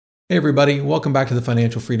Hey everybody, welcome back to the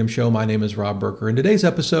Financial Freedom Show. My name is Rob Berger. In today's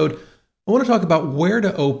episode, I want to talk about where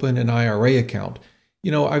to open an IRA account.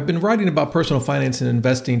 I've been writing about personal finance and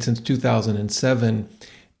investing since 2007,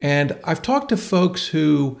 and I've talked to folks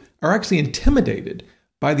who are actually intimidated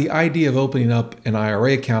by the idea of opening up an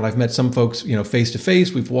IRA account. I've met some folks, face to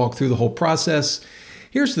face. We've walked through the whole process.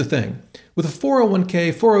 Here's the thing. With a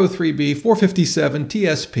 401k, 403b, 457,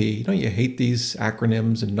 TSP, don't you hate these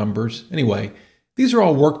acronyms and numbers? Anyway, these are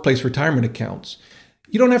all workplace retirement accounts.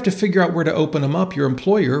 You don't have to figure out where to open them up. Your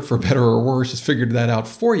employer, for better or worse, has figured that out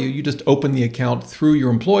for you. You just open the account through your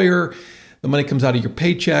employer. The money comes out of your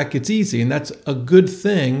paycheck. It's easy, and that's a good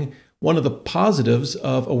thing, one of the positives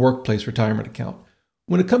of a workplace retirement account.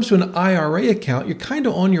 When it comes to an IRA account, you're kind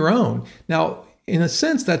of on your own. Now, in a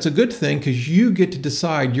sense, that's a good thing because you get to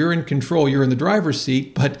decide. You're in control. You're in the driver's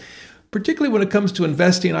seat, but particularly when it comes to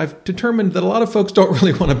investing, I've determined that a lot of folks don't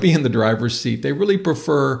really want to be in the driver's seat. They really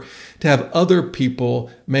prefer to have other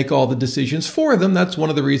people make all the decisions for them. That's one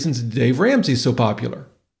of the reasons Dave Ramsey's so popular.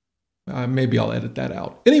 Maybe I'll edit that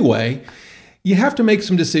out. Anyway, you have to make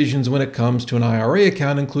some decisions when it comes to an IRA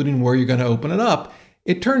account, including where you're going to open it up.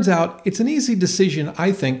 It turns out it's an easy decision,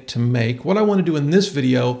 I think, to make. What I want to do in this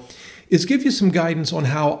video is give you some guidance on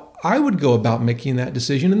how I would go about making that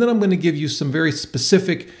decision. And then I'm going to give you some very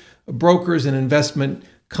specific brokers and investment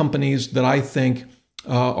companies that I think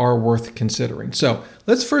are worth considering. So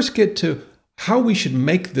let's first get to how we should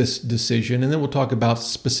make this decision, and then we'll talk about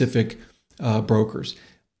specific brokers.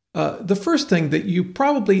 The first thing that you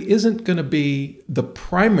probably isn't going to be the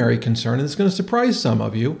primary concern, and it's going to surprise some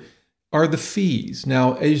of you, are the fees.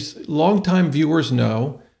 Now, as longtime viewers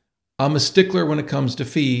know, I'm a stickler when it comes to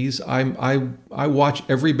fees. I watch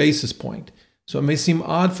every basis point. So it may seem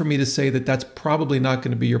odd for me to say that that's probably not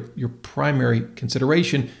going to be your primary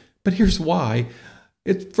consideration, but here's why.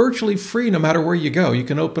 It's virtually free no matter where you go. You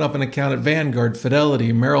can open up an account at Vanguard,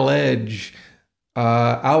 Fidelity, Merrill Edge,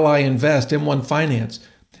 Ally Invest, M1 Finance.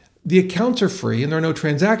 The accounts are free and there are no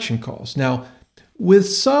transaction costs. Now, with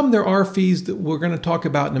some, there are fees that we're going to talk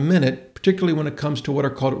about in a minute, particularly when it comes to what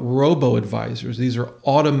are called robo-advisors. These are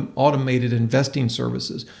automated investing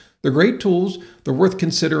services. They're great tools. They're worth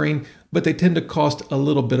considering, but they tend to cost a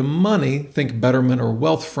little bit of money. Think Betterment or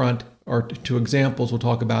Wealthfront are two examples we'll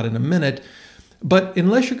talk about in a minute. But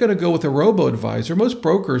unless you're going to go with a robo-advisor, most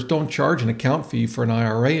brokers don't charge an account fee for an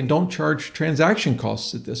IRA and don't charge transaction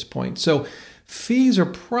costs at this point. So fees are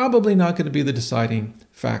probably not going to be the deciding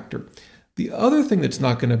factor. The other thing that's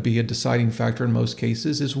not going to be a deciding factor in most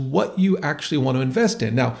cases is what you actually want to invest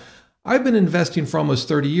in. Now, I've been investing for almost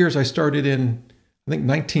 30 years. I started in, I think,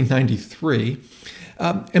 1993.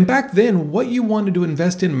 And back then, what you wanted to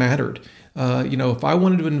invest in mattered. If I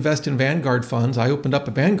wanted to invest in Vanguard funds, I opened up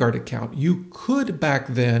a Vanguard account. You could back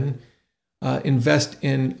then invest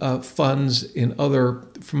in funds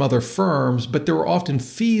from other firms, but there were often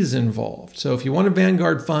fees involved. So if you wanted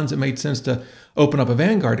Vanguard funds, it made sense to open up a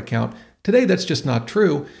Vanguard account. Today, that's just not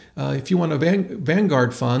true. If you want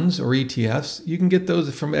Vanguard funds or ETFs, you can get those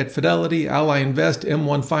at Fidelity, Ally Invest,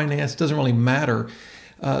 M1 Finance. It doesn't really matter.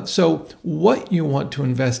 So what you want to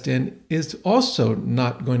invest in is also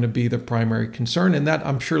not going to be the primary concern. And that,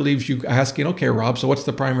 I'm sure, leaves you asking, okay, Rob, so what's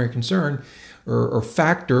the primary concern or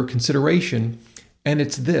factor consideration? And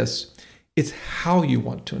it's this. It's how you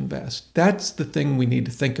want to invest. That's the thing we need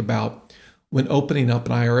to think about when opening up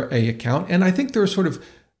an IRA account. And I think there are sort of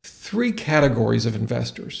three categories of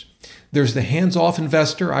investors. There's the hands-off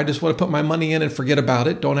investor. I just want to put my money in and forget about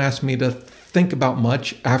it. Don't ask me to think about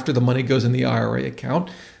much after the money goes in the IRA account.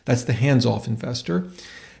 That's the hands-off investor.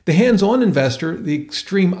 The hands-on investor, the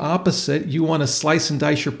extreme opposite. You want to slice and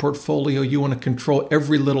dice your portfolio. You want to control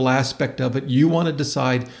every little aspect of it. You want to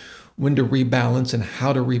decide when to rebalance and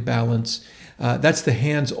how to rebalance. That's the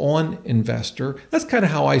hands-on investor. That's kind of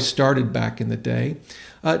how I started back in the day.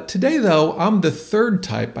 Today, though, I'm the third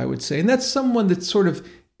type, I would say, and that's someone that's sort of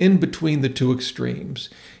in between the two extremes.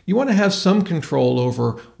 You want to have some control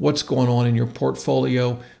over what's going on in your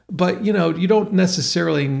portfolio, but you don't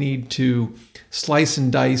necessarily need to slice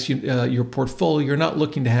and dice your portfolio. You're not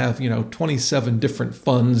looking to have 27 different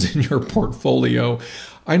funds in your portfolio.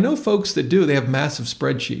 I know folks that do. They have massive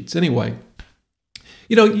spreadsheets. Anyway,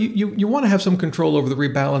 you want to have some control over the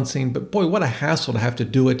rebalancing, but boy, what a hassle to have to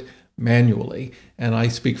do it manually. And I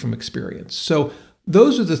speak from experience. So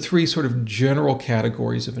those are the three sort of general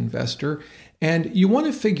categories of investor. And you want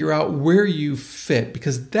to figure out where you fit,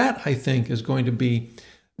 because that, I think, is going to be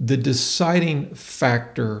the deciding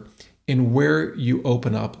factor in where you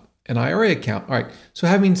open up an IRA account. All right. So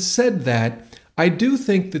having said that, I do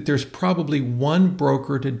think that there's probably one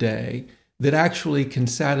broker today that actually can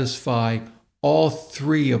satisfy all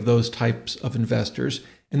three of those types of investors,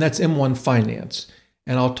 and that's M1 Finance.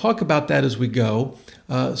 And I'll talk about that as we go.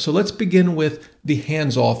 So let's begin with the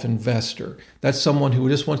hands-off investor. That's someone who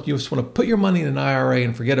just want to put your money in an IRA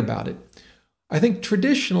and forget about it. I think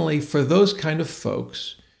traditionally for those kind of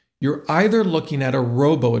folks, you're either looking at a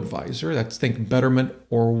robo-advisor, that's think Betterment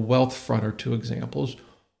or Wealthfront are two examples,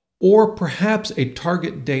 or perhaps a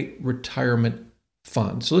target date retirement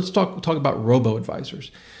fund. So let's talk about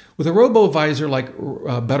robo-advisors. With a robo-advisor like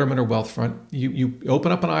Betterment or Wealthfront, you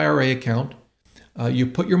open up an IRA account, you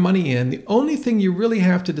put your money in. The only thing you really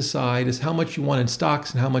have to decide is how much you want in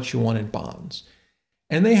stocks and how much you want in bonds.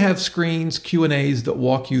 And they have screens, Q&As that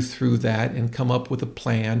walk you through that and come up with a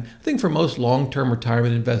plan. I think for most long-term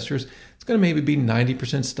retirement investors, it's going to maybe be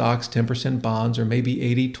 90% stocks, 10% bonds, or maybe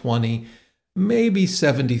 80-20, maybe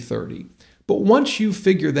 70-30. But once you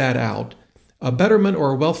figure that out, a Betterment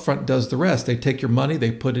or a Wealthfront does the rest. They take your money,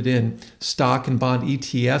 they put it in stock and bond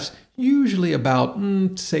ETFs, usually about,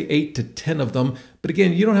 say, 8 to 10 of them. But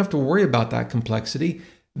again, you don't have to worry about that complexity.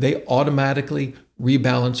 They automatically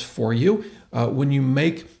rebalance for you. When you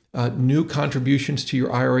make new contributions to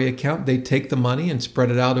your IRA account, they take the money and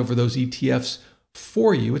spread it out over those ETFs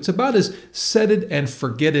for you. It's about as set it and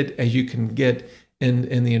forget it as you can get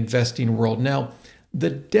in the investing world. Now, the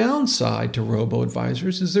downside to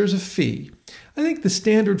robo-advisors is there's a fee. I think the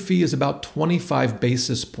standard fee is about 25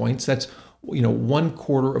 basis points. That's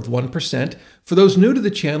 0.25%. For those new to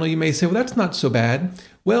the channel, you may say, well, that's not so bad.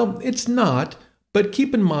 Well, it's not, but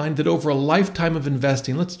keep in mind that over a lifetime of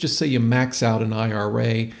investing, let's just say you max out an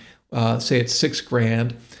IRA, say it's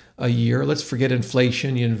 $6,000 a year. Let's forget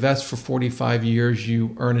inflation. You invest for 45 years,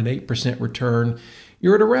 you earn an 8% return.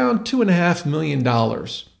 You're at around $2.5 million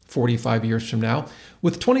 45 years from now.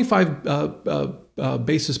 With 25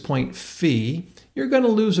 basis point fee, you're going to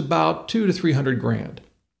lose about $200,000 to $300,000.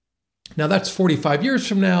 Now that's 45 years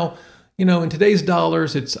from now. In today's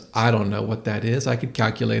dollars, it's, I don't know what that is. I could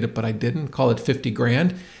calculate it, but I didn't. Call it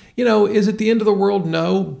 $50,000. Is it the end of the world?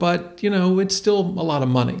 No, but it's still a lot of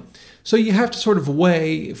money. So you have to sort of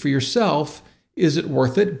weigh for yourself, is it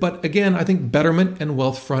worth it? But again, I think Betterment and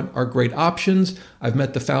Wealthfront are great options. I've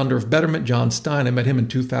met the founder of Betterment, John Stein. I met him in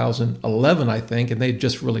 2011, I think, and they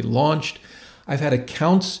just really launched. I've had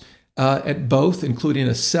accounts at both, including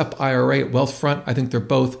a SEP IRA at Wealthfront. I think they're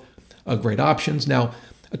both great options. Now,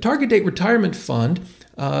 a target date retirement fund,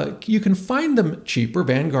 you can find them cheaper.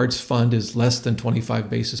 Vanguard's fund is less than 25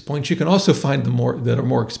 basis points. You can also find them that are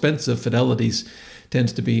more expensive. Fidelity's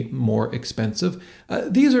tends to be more expensive.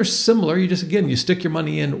 These are similar. You stick your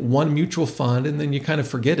money in one mutual fund and then you kind of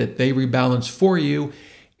forget it. They rebalance for you.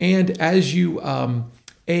 And as you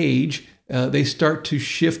age, they start to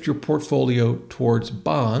shift your portfolio towards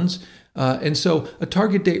bonds. And so a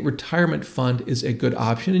target date retirement fund is a good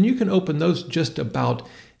option. And you can open those just about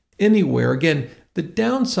anywhere. Again, the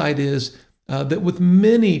downside is that with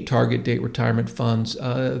many target date retirement funds,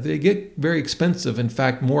 they get very expensive. In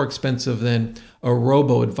fact, more expensive than a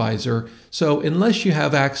robo-advisor. So unless you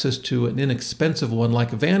have access to an inexpensive one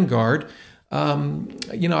like a Vanguard,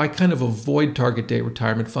 I kind of avoid target date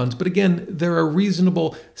retirement funds. But again, they're a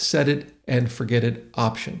reasonable set it and forget it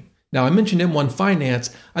option. Now, I mentioned M1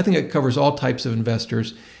 Finance. I think it covers all types of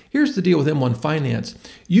investors. Here's the deal with M1 Finance.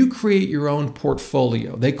 You create your own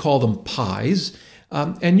portfolio. They call them pies.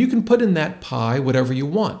 And you can put in that pie whatever you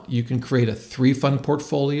want. You can create a 3-fund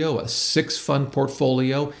portfolio, a 6-fund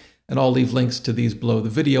portfolio, and I'll leave links to these below the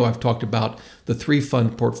video. I've talked about the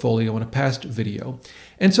 3-fund portfolio in a past video.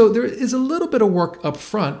 And so there is a little bit of work up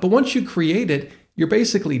front, but once you create it, you're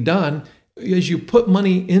basically done. As you put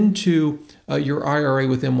money into your IRA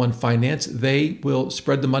with M1 Finance, they will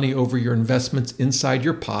spread the money over your investments inside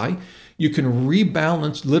your pie. You can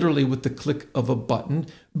rebalance literally with the click of a button,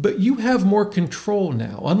 but you have more control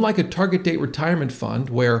now. Unlike a target date retirement fund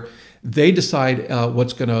where they decide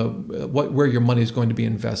where your money is going to be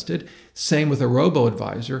invested. Same with a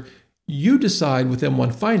robo-advisor. You decide with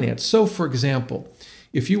M1 Finance. So for example,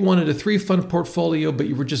 if you wanted a 3-fund portfolio, but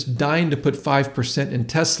you were just dying to put 5% in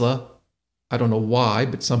Tesla, I don't know why,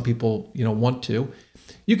 but some people want to,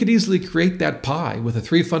 you could easily create that pie with a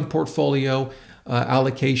 3-fund portfolio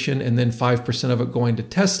allocation and then 5% of it going to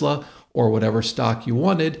Tesla or whatever stock you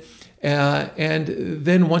wanted. And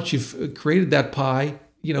then once you've created that pie,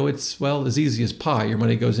 it's, as easy as pie. Your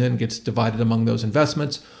money goes in, gets divided among those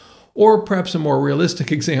investments. Or perhaps a more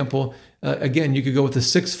realistic example, again, you could go with a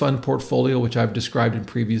 6-fund portfolio, which I've described in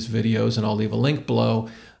previous videos, and I'll leave a link below,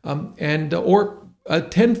 or a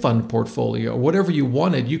 10-fund portfolio, whatever you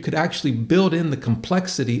wanted. You could actually build in the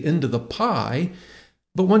complexity into the pie.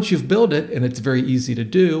 But once you've built it, and it's very easy to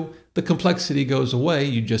do, the complexity goes away.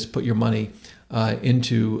 You just put your money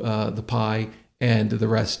into the pie, and the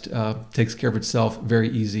rest takes care of itself. Very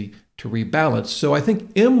easy to rebalance. So I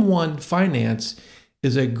think M1 Finance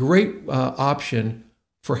is a great option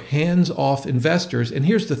for hands-off investors. And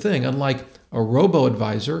here's the thing, unlike a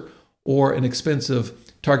robo-advisor or an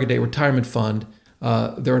expensive target date retirement fund,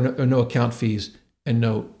 there are no account fees and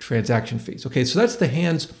no transaction fees. Okay, so that's the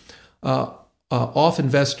hands-off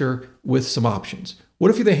investor with some options. What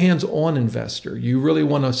if you're the hands-on investor? You really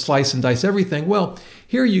want to slice and dice everything? Well,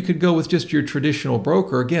 here you could go with just your traditional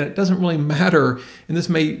broker. Again, it doesn't really matter, and this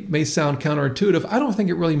may sound counterintuitive. I don't think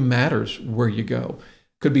it really matters where you go.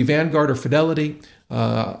 Could be Vanguard or Fidelity.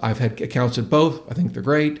 I've had accounts at both. I think they're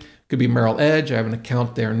great. Could be Merrill Edge. I have an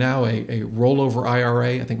account there now, a rollover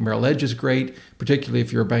IRA. I think Merrill Edge is great, particularly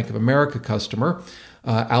if you're a Bank of America customer.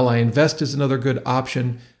 Ally Invest is another good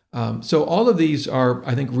option. So all of these are,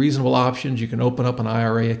 I think, reasonable options. You can open up an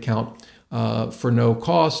IRA account for no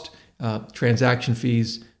cost, transaction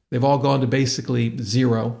fees. They've all gone to basically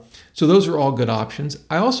zero. So those are all good options.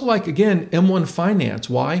 I also like, again, M1 Finance.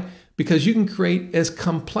 Why? Because you can create as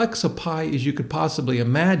complex a pie as you could possibly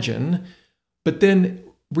imagine, but then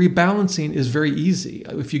rebalancing is very easy.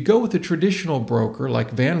 If you go with a traditional broker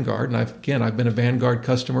like Vanguard, and I've been a Vanguard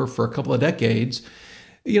customer for a couple of decades,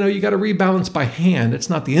 you got to rebalance by hand. It's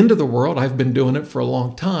not the end of the world. I've been doing it for a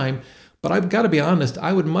long time, but I've got to be honest,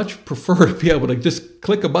 I would much prefer to be able to just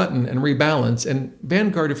click a button and rebalance. And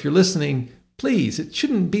Vanguard, if you're listening, please, it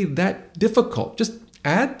shouldn't be that difficult. Just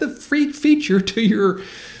add the free feature to your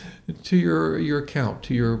account,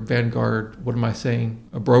 to your Vanguard, what am I saying?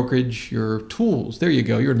 A brokerage, your tools. There you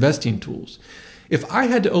go, your investing tools. If I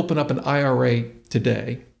had to open up an IRA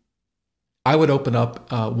today, I would open up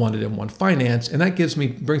one at M1 Finance, and that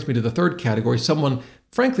brings me to the third category. Someone,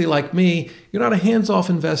 frankly, like me, you're not a hands-off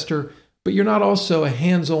investor, but you're not also a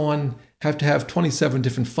hands-on, have to have 27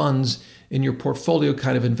 different funds in your portfolio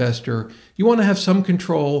kind of investor. You want to have some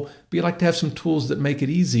control, but you like to have some tools that make it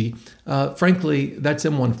easy. Frankly, that's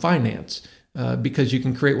M1 Finance because you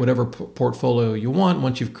can create whatever portfolio you want.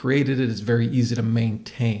 Once you've created it, it's very easy to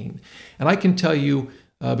maintain. And I can tell you,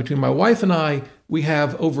 between my wife and I, we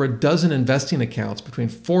have over a dozen investing accounts between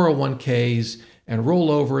 401ks and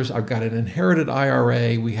rollovers. I've got an inherited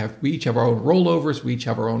IRA. We each have our own rollovers. We each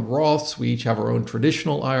have our own Roths. We each have our own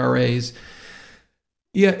traditional IRAs.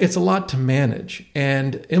 Yeah, it's a lot to manage.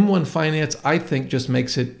 And M1 Finance, I think, just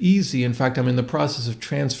makes it easy. In fact, I'm in the process of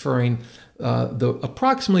transferring the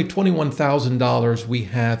approximately $21,000 we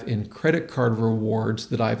have in credit card rewards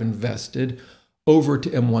that I've invested over to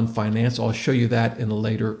M1 Finance. I'll show you that in a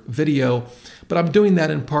later video. But I'm doing that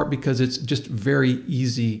in part because it's just very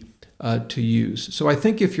easy to use. So I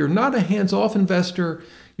think if you're not a hands-off investor,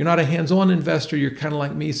 you're not a hands-on investor, you're kind of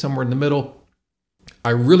like me, somewhere in the middle, I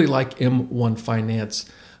really like M1 Finance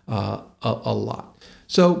a lot.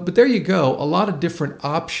 So, but there you go, a lot of different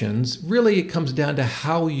options. Really, it comes down to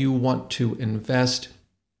how you want to invest.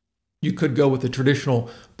 You could go with a traditional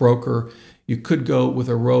broker. You could go with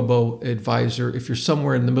a robo-advisor. If you're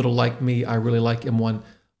somewhere in the middle like me, I really like M1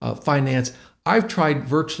 Finance. I've tried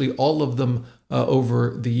virtually all of them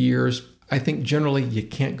over the years. I think generally you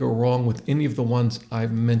can't go wrong with any of the ones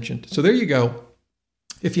I've mentioned. So there you go.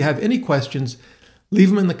 If you have any questions, leave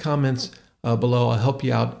them in the comments below. I'll help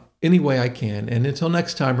you out any way I can. And until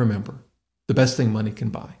next time, remember, the best thing money can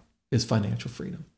buy is financial freedom.